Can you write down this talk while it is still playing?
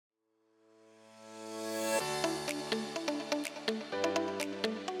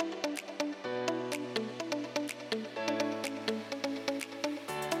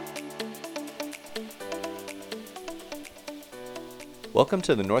Welcome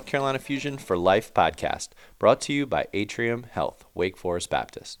to the North Carolina Fusion for Life podcast, brought to you by Atrium Health, Wake Forest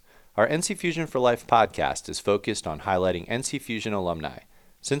Baptist. Our NC Fusion for Life podcast is focused on highlighting NC Fusion alumni.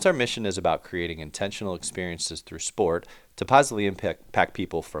 Since our mission is about creating intentional experiences through sport to positively impact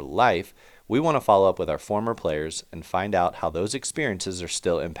people for life, we want to follow up with our former players and find out how those experiences are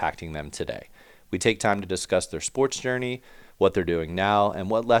still impacting them today. We take time to discuss their sports journey, what they're doing now, and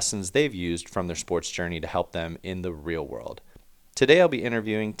what lessons they've used from their sports journey to help them in the real world. Today I'll be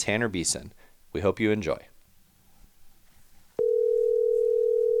interviewing Tanner Beason. We hope you enjoy.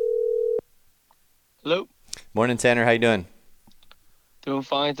 Hello. Morning, Tanner. How you doing? Doing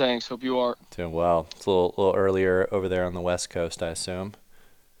fine, thanks. Hope you are. Doing well. It's a little earlier over there on the West Coast, I assume.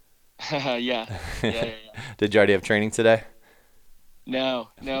 Yeah. Yeah. Did you already have training today? No.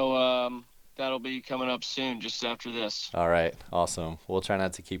 That'll be coming up soon, just after this. All right. Awesome. We'll try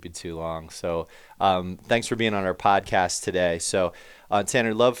not to keep you too long. So thanks for being on our podcast today. So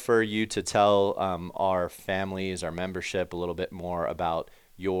Tanner, love for you to tell our families, our membership a little bit more about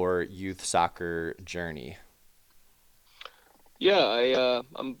your youth soccer journey. Yeah,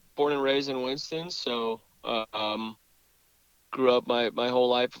 I'm born and raised in Winston, so grew up my whole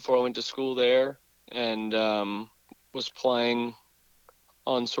life before I went to school there, and was playing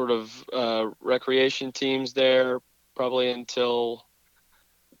on sort of recreation teams there probably until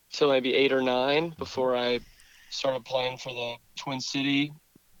maybe 8 or 9 before I started playing for the Twin City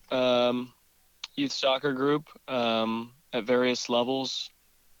um, youth soccer group at various levels,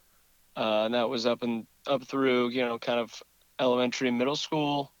 and that was up through kind of elementary and middle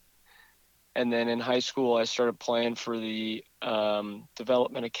school, and then in high school I started playing for the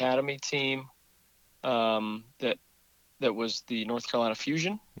development academy team that was the North Carolina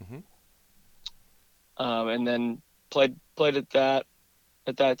Fusion, Mm-hmm. and then played at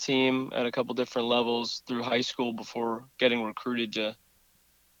that team at a couple different levels through high school before getting recruited to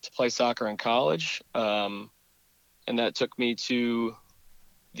play soccer in college, and that took me to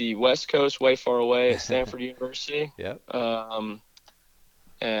the West Coast, way far away at Stanford University. Yep. And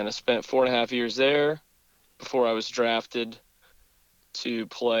I spent 4.5 years there before I was drafted to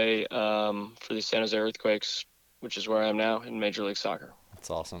play for the San Jose Earthquakes, which is where I am now in Major League Soccer. That's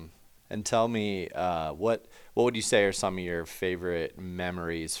awesome. And tell me, what would you say are some of your favorite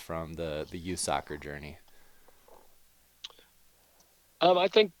memories from the youth soccer journey? I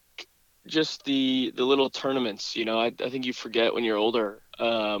think just the little tournaments. I think you forget when you're older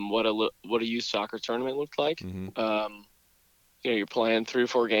what a youth soccer tournament looked like. Mm-hmm. You're playing 3 or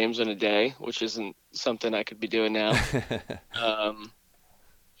 4 games in a day, which isn't something I could be doing now.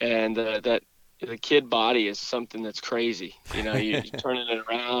 And that the kid body is something that's crazy. You're turning it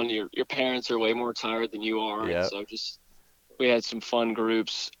around. Your parents are way more tired than you are, and Yep. so we had some fun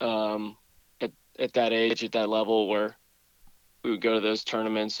groups at that age, at that level, where we would go to those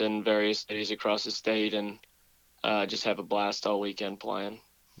tournaments in various cities across the state and just have a blast all weekend playing.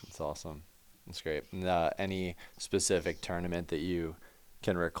 That's awesome. That's great. And, any specific tournament that you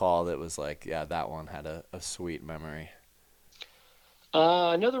can recall that was like, yeah, that one had a sweet memory?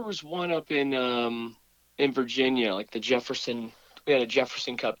 I know there was one up in Virginia, like the Jefferson. We had a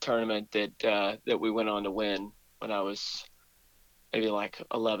Jefferson Cup tournament that we went on to win when I was maybe like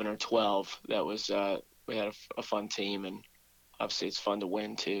 11 or 12. That was we had a fun team, and obviously it's fun to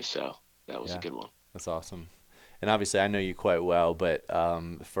win too. So that was a Yeah, good one. that's awesome. And obviously, I know you quite well, but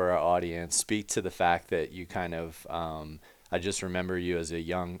for our audience, speak to the fact that you kind of, I just remember you as a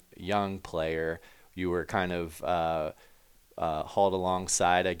young player. You were kind of hauled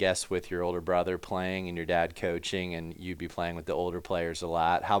alongside, I guess, with your older brother playing and your dad coaching, and you'd be playing with the older players a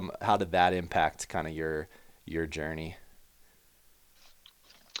lot. How did that impact kind of your journey?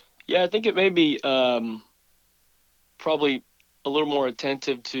 Yeah, I think it made me probably a little more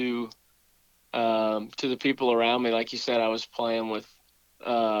attentive to the people around me. Like you said, I was playing with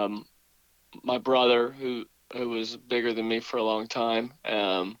um, my brother, who was bigger than me for a long time,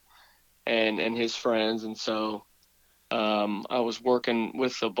 and his friends, and so I was working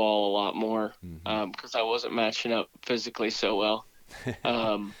with the ball a lot more Mm-hmm. because I wasn't matching up physically so well.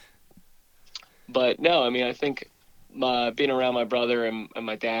 Um, but no, I mean, I think being around my brother and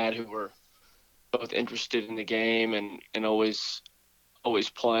my dad, who were both interested in the game and always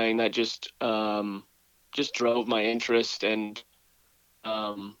playing, that just drove my interest and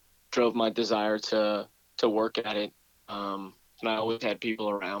um, drove my desire to work at it. And I always had people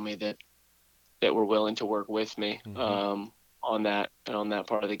around me that were willing to work with me Mm-hmm. on that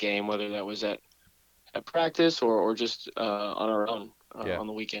part of the game, whether that was at practice or just on our own Yeah, on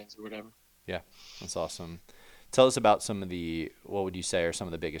the weekends or whatever. yeah, that's awesome. Tell us about some of what would you say are some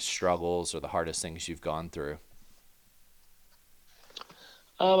of the biggest struggles or the hardest things you've gone through?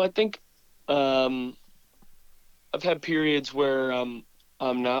 I think um, I've had periods where I'm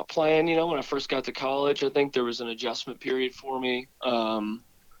not playing. You know, when I first got to college, I think there was an adjustment period for me on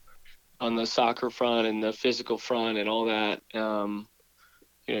the soccer front and the physical front and all that.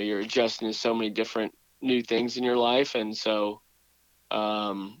 You know, you're adjusting to so many different new things in your life, and so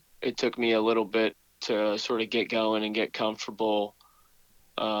it took me a little bit to sort of get going and get comfortable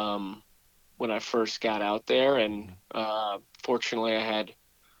um, when I first got out there. And Hmm. fortunately, I had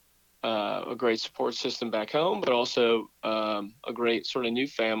a great support system back home, but also a great sort of new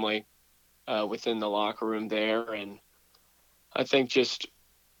family within the locker room there. And I think just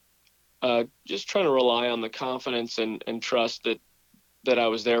trying to rely on the confidence and trust that I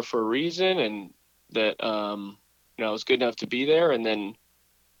was there for a reason, and that you know, I was good enough to be there, and then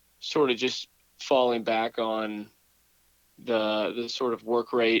sort of just falling back on the sort of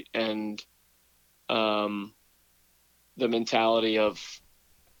work rate and um, the mentality of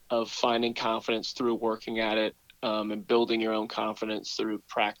finding confidence through working at it, and building your own confidence through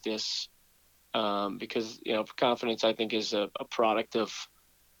practice. Because you know, confidence, I think, is a product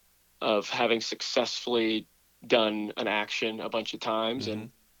of having successfully done an action a bunch of times, Hmm.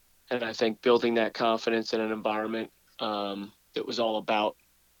 and I think building that confidence in an environment that was all about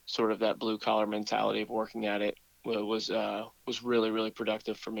sort of that blue collar mentality of working at it was really really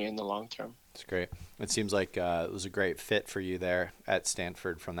productive for me in the long term. It's great. It seems like it was a great fit for you there at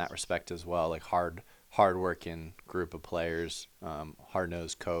Stanford from that respect as well. Like hard working group of players, hard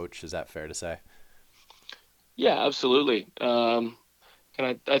nosed coach. Is that fair to say? Yeah, absolutely. And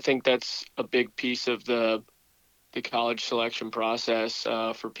I think that's a big piece of the college selection process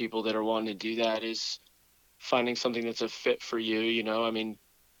for people that are wanting to do that, is finding something that's a fit for you. You know, I mean,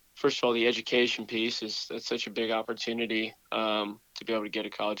 first of all, the education piece is that's such a big opportunity to be able to get a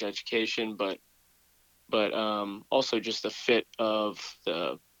college education, but also just the fit of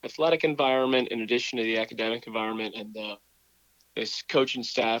the athletic environment in addition to the academic environment, and the this coaching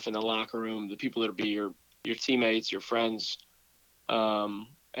staff in the locker room, the people that will be your teammates, your friends. And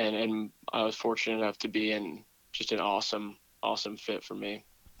I was fortunate enough to be in just an awesome fit for me.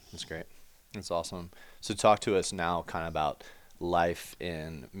 That's great. That's awesome. So talk to us now kind of about life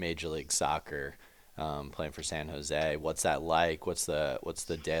in Major League Soccer, playing for San Jose. What's that like? What's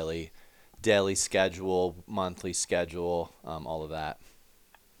the daily schedule, monthly schedule, all of that?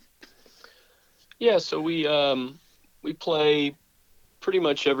 Yeah, so we play pretty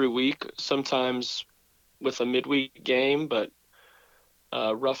much every week, sometimes with a midweek game, but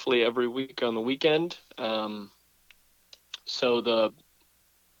roughly every week on the weekend. So the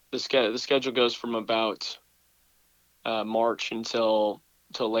schedule goes from about March until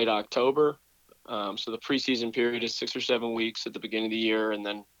late October. So the preseason period is 6 or 7 weeks at the beginning of the year, and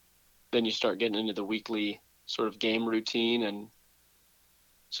then you start getting into the weekly sort of game routine. And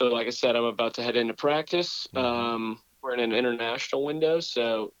so, like I said, I'm about to head into practice. Hmm. We're in an international window,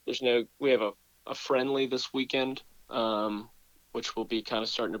 so we have a friendly this weekend, which we'll be kind of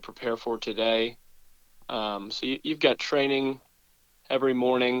starting to prepare for today. So you've got training every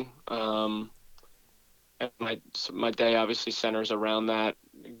morning. And my day obviously centers around that.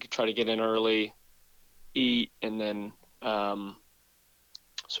 Try to get in early, eat, and then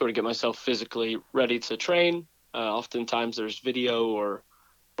sort of get myself physically ready to train. Oftentimes there's video or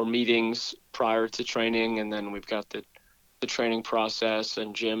meetings prior to training, and then we've got the training process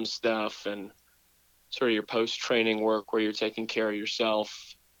and gym stuff and sort of your post training work where you're taking care of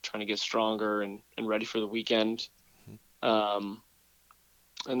yourself, trying to get stronger and ready for the weekend. Um,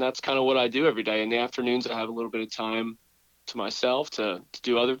 and that's kind of what I do every day. In the afternoons, I have a little bit of time to myself to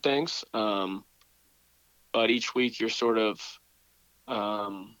do other things. But each week, you're sort of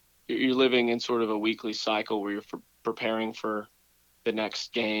you're living in sort of a weekly cycle where you're preparing for the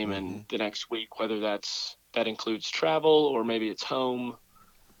next game Hmm. and the next week, whether that includes travel or maybe it's home,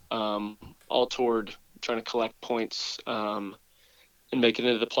 all toward trying to collect points and make it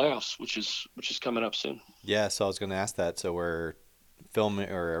into the playoffs, which is coming up soon. Yeah, so I was going to ask that. So we're filming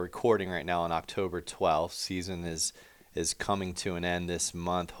or recording right now on October 12th. Season is coming to an end this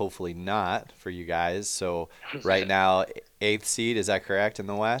month. Hopefully not for you guys. So right now, eighth seed, is that correct in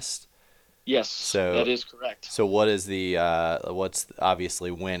the West? Yes, So that is correct. so what is the what's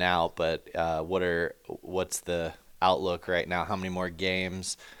obviously win out, but what's the outlook right now? How many more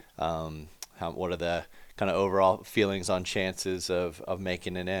games? What are the kind of overall feelings on chances of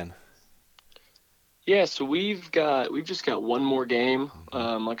making it in? Yeah, so we've just got one more game.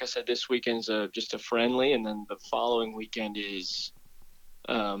 Hmm. Like I said, this weekend's just a friendly, and then the following weekend is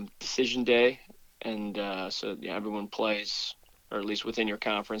decision day, and so yeah, everyone plays, or at least within your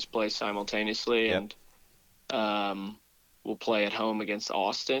conference, plays simultaneously, Yep. and um, we'll play at home against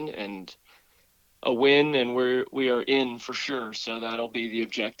Austin, and a win, and we are in for sure. So that'll be the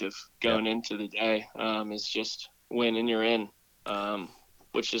objective Yep. going into the day. Is just win and you're in,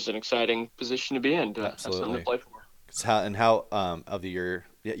 which is an exciting position to be in, to have something to Absolutely. play for. 'Cause how of the year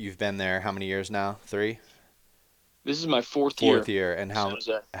yeah, you've been there? How many years now? 3? This is my fourth Fourth year year. And in San how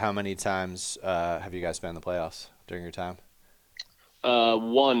Jose. how many times have you guys been in the playoffs during your time?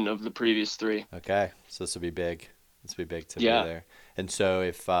 One of the previous three. Okay, so this will be big. This will be big to be Yeah, there. And so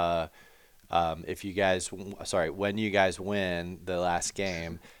if you guys, sorry, when you guys win the last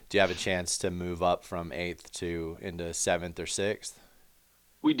game, do you have a chance to move up from eighth to into seventh or sixth?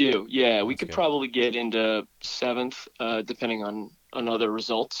 we do. Yeah, we That's could good. probably get into seventh, depending on other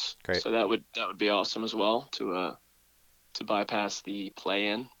results. Great. So that would be awesome as well to bypass the play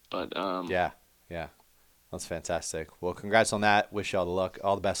in. But Yeah, yeah, that's fantastic. Well, congrats on that. Wish you all the luck,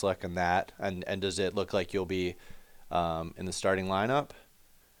 all the best luck on that. And does it look like you'll be in the starting lineup?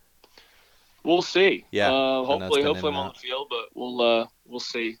 we'll see. Yeah, I know it's been in Hopefully and I'm on out. the field, but we'll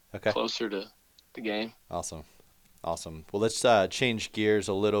see Okay, closer to the game. awesome. Awesome. Well, let's change gears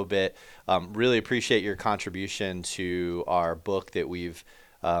a little bit. Really appreciate your contribution to our book that we've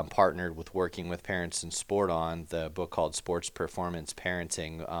partnered with Working with Parents in Sport on, the book called Sports Performance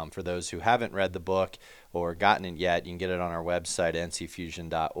Parenting. For those who haven't read the book or gotten it yet, you can get it on our website,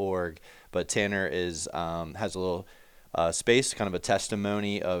 ncfusion.org. But Tanner has a little space, kind of a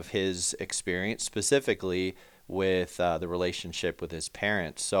testimony of his experience specifically with the relationship with his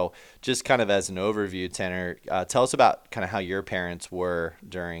parents. So, just kind of as an overview, Tanner, tell us about kind of how your parents were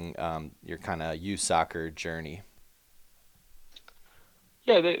during your kind of youth soccer journey.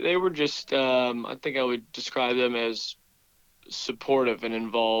 Yeah, they were just I think I would describe them as supportive and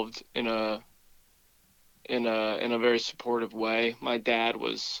involved in a very supportive way. My dad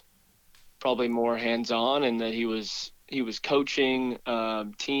was probably more hands on, and that he was coaching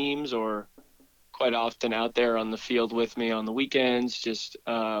teams, or quite often out there on the field with me on the weekends, just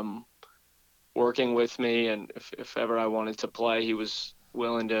working with me. And if ever I wanted to play, he was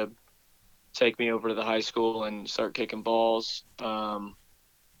willing to take me over to the high school and start kicking balls.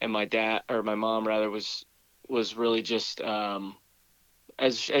 And my mom rather, was really just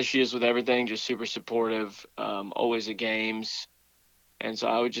as she is with everything, just super supportive, always at games. And so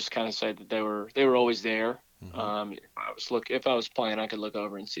I would just kind of say that they were always there. Hmm. If I was playing, I could look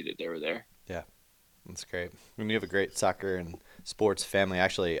over and see that they were there. Yeah, that's great. And you have a great soccer and sports family.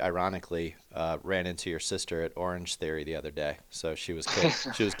 Actually, ironically, ran into your sister at Orange Theory the other day. So she was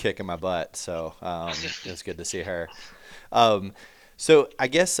kicking my butt. So it was good to see her. Um, so I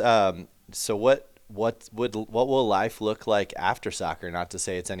guess so. What will life look like after soccer? Not to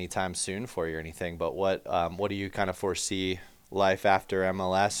say it's anytime soon for you or anything, but what do you kind of foresee life after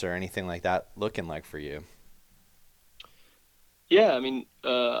MLS or anything like that looking like for you? Yeah, I mean,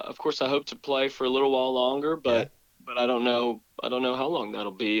 of course, I hope to play for a little while longer, Yeah. but I don't know. I don't know how long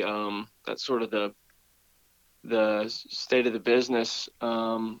that'll be. That's sort of the state of the business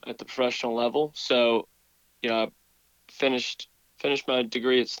at the professional level. So, I finished finished my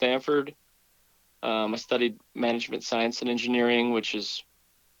degree at Stanford. I studied management science and engineering, which is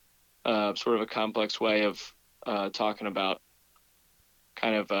sort of a complex way of talking about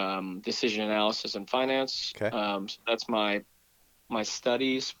kind of decision analysis and finance. Okay. So that's my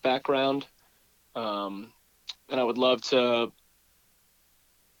studies background, um, and I would love to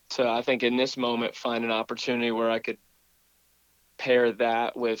I think in this moment find an opportunity where I could pair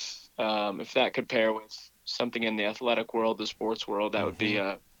that with if that could pair with something in the athletic world, the sports world, that would be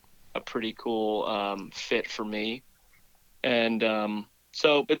Mm-hmm. a pretty cool fit for me. And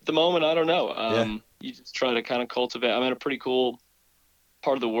so at the moment, I don't know. Yeah. You just try to kind of cultivate. I'm in a pretty cool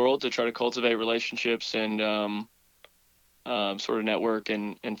part of the world to try to cultivate relationships and sort of network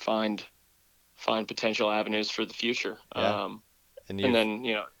and find potential avenues for the future. Yeah. And And you've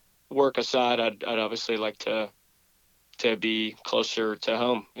then work aside, I'd obviously like to be closer to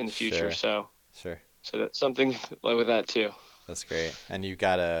home in the future. sure, sure. So that's something like with that too. That's great. And you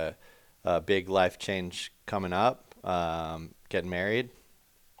got a big life change coming up. Getting married.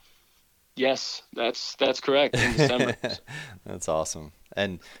 Yes, that's correct. In December. That's awesome.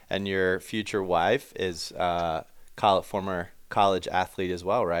 And your future wife is former college athlete as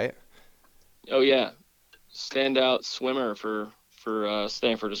well, right? Oh yeah, standout swimmer for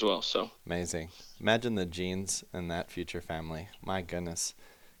Stanford as well. So Amazing. Imagine the genes in that future family. My goodness,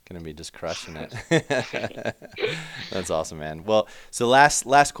 gonna be just crushing it. That's awesome, man. Well, so last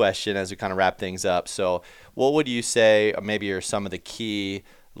question as we kind of wrap things up. So, what would you say maybe are some of the key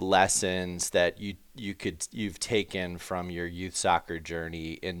lessons that you've taken from your youth soccer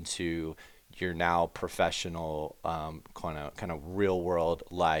journey into your now professional kind of real world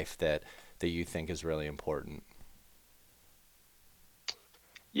life that you think is really important?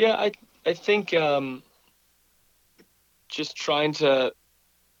 Yeah, I think just trying to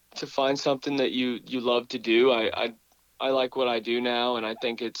find something that you love to do. I like what I do now, and I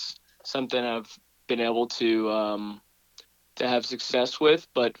think it's something I've been able to have success with.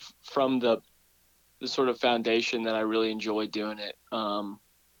 But from the sort of foundation that I really enjoy doing it.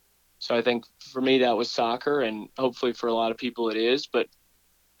 So I think for me that was soccer, and hopefully for a lot of people it is. But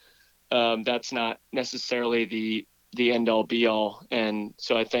that's not necessarily the end all be all. And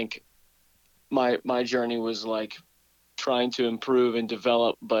so I think my journey was like trying to improve and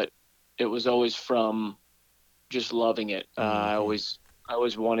develop, but it was always from just loving it. Hmm. I always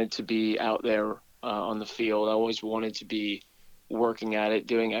wanted to be out there on the field. I always wanted to be working at it,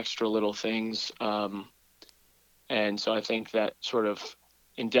 doing extra little things. And so I think that sort of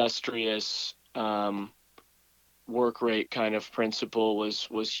industrious work rate kind of principle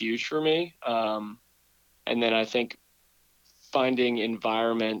was huge for me. And then I think finding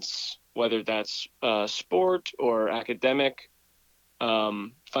environments, whether that's sport or academic,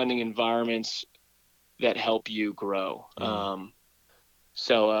 finding environments that help you grow. Mm.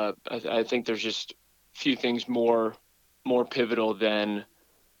 I think there's just a few things more pivotal than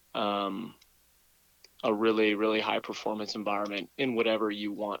um, a really high performance environment in whatever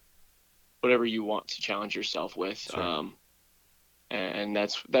you want to challenge yourself with. Sure. And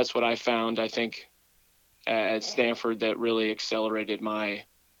that's what I found. I think at Stanford that really accelerated my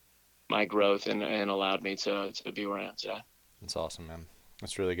growth and allowed me to be where I am today. That's awesome, man.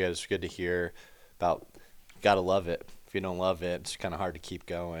 That's really good. It's good to hear about. Gotta love it. If you don't love it, it's kind of hard to keep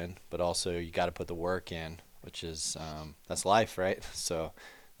going. But also, you got to put the work in, which is that's life, right? So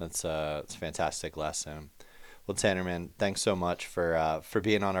that's a fantastic lesson. Well, Tanner, man, thanks so much for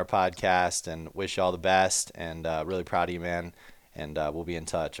being on our podcast, and wish you all the best. And really proud of you, man. And we'll be in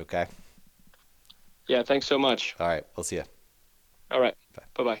touch. Okay. Yeah, thanks so much. All right. We'll see you. All right. Bye.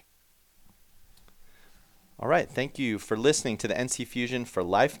 Bye bye. All right. Thank you for listening to the NC Fusion for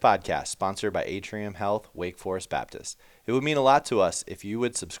Life podcast, sponsored by Atrium Health, Wake Forest Baptist. It would mean a lot to us if you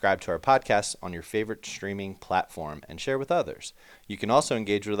would subscribe to our podcast on your favorite streaming platform and share with others. You can also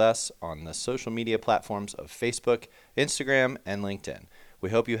engage with us on the social media platforms of Facebook, Instagram, and LinkedIn.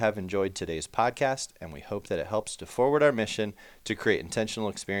 We hope you have enjoyed today's podcast, and we hope that it helps to forward our mission to create intentional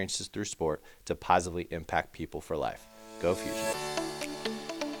experiences through sport to positively impact people for life. Go Fusion.